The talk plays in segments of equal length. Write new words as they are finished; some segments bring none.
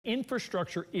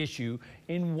infrastructure issue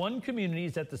in one community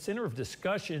is at the center of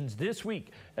discussions this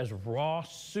week as raw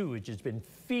sewage has been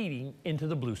feeding into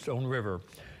the Bluestone River.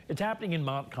 It's happening in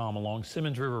Montcalm along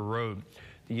Simmons River Road.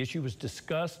 The issue was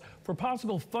discussed for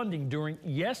possible funding during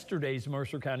yesterday's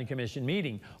Mercer County Commission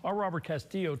meeting. Our Robert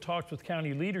Castillo talks with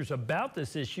county leaders about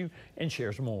this issue and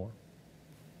shares more.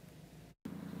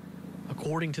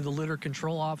 According to the litter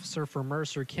control officer for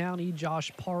Mercer County,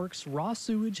 Josh Parks, raw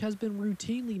sewage has been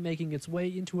routinely making its way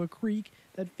into a creek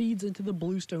that feeds into the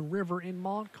Bluestone River in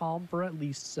Montcalm for at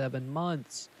least 7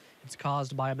 months. It's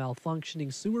caused by a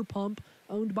malfunctioning sewer pump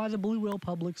owned by the Bluewell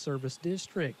Public Service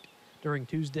District. During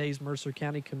Tuesday's Mercer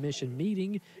County Commission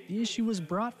meeting, the issue was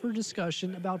brought for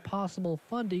discussion about possible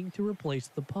funding to replace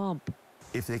the pump.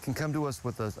 If they can come to us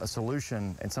with a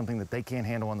solution and something that they can't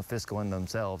handle on the fiscal end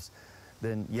themselves,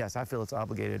 then yes, I feel it's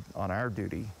obligated on our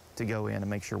duty to go in and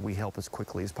make sure we help as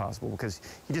quickly as possible, because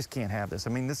you just can't have this. I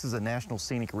mean, this is a national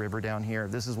scenic river down here.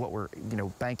 This is what we're,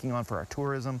 banking on for our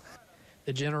tourism.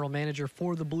 The general manager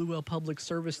for the Bluewell Public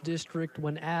Service District,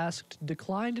 when asked,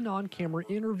 declined an on-camera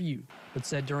interview, but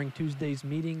said during Tuesday's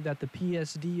meeting that the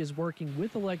PSD is working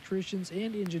with electricians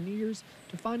and engineers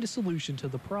to find a solution to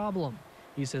the problem.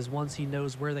 He says once he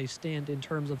knows where they stand in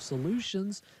terms of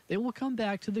solutions, they will come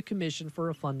back to the commission for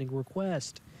a funding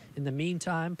request. In the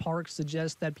meantime, Parks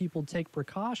suggests that people take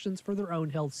precautions for their own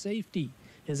health safety.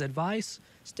 His advice,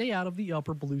 stay out of the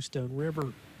upper Bluestone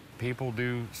River. People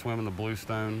do swim in the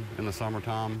Bluestone in the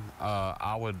summertime.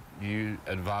 I would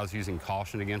advise using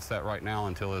caution against that right now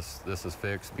until this is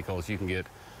fixed, because you can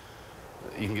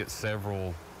get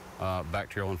several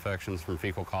bacterial infections from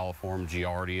fecal coliform,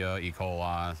 Giardia, E.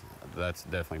 coli. That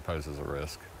definitely poses a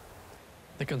risk.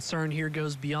 The concern here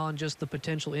goes beyond just the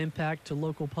potential impact to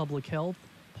local public health.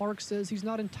 Parks says he's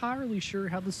not entirely sure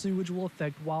how the sewage will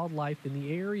affect wildlife in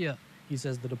the area. He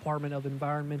says the Department of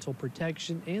Environmental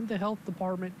Protection and the Health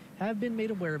Department have been made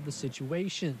aware of the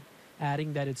situation,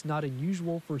 adding that it's not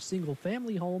unusual for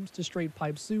single-family homes to straight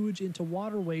pipe sewage into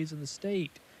waterways in the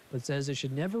state, but says it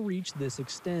should never reach this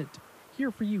extent.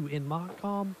 Here for you in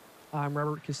Montcalm, I'm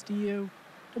Robert Castillo,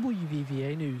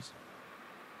 WVVA News.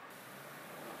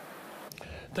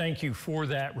 Thank you for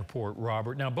that report,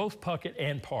 Robert. Now, both Puckett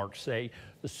and Parks say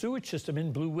the sewage system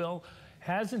in Bluewell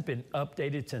hasn't been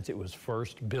updated since it was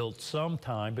first built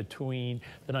sometime between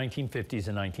the 1950s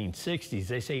and 1960s.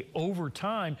 They say over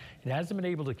time, it hasn't been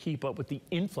able to keep up with the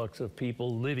influx of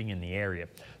people living in the area.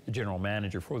 The general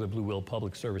manager for the Bluewell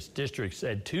Public Service District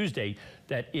said Tuesday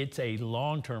that it's a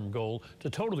long-term goal to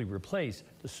totally replace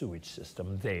the sewage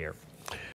system there.